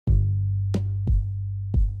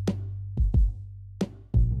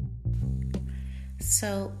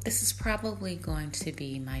So, this is probably going to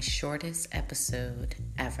be my shortest episode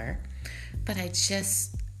ever, but I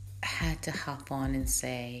just had to hop on and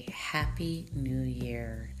say Happy New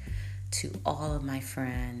Year to all of my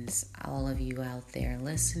friends, all of you out there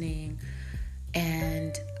listening.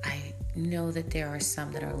 And I know that there are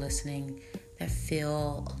some that are listening that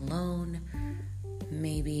feel alone,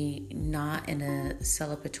 maybe not in a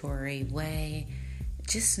celebratory way.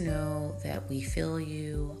 Just know that we feel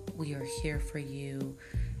you, we are here for you,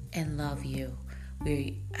 and love you.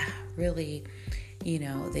 We really,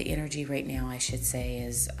 the energy right now, I should say,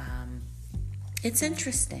 is it's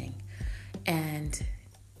interesting. And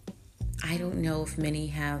I don't know if many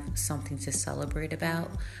have something to celebrate about,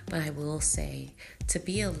 but I will say to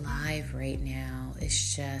be alive right now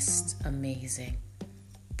is just amazing.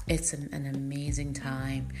 It's an amazing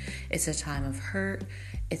time. It's a time of hurt.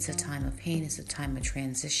 It's a time of pain. It's a time of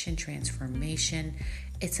transition, transformation.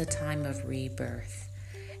 It's a time of rebirth.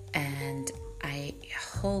 And I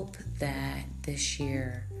hope that this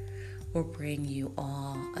year will bring you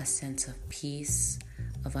all a sense of peace,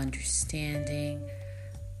 of understanding,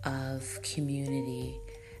 of community,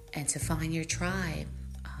 and to find your tribe.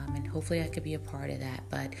 And hopefully I could be a part of that.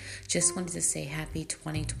 But just wanted to say happy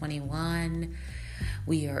 2021.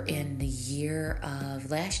 We are in the year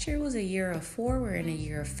of, last year was a year of 4, we're in a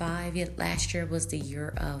year of 5, yet last year was the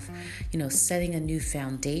year of, setting a new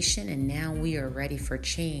foundation, and now we are ready for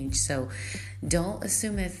change. So don't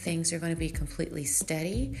assume that things are going to be completely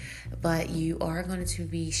steady, but you are going to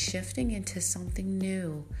be shifting into something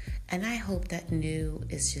new, and I hope that new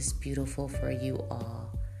is just beautiful for you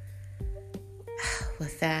all.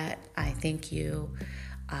 With that, I thank you.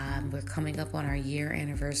 We're coming up on our year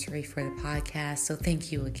anniversary for the podcast, so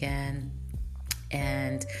thank you again,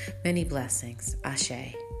 and many blessings.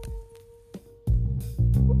 Ashe.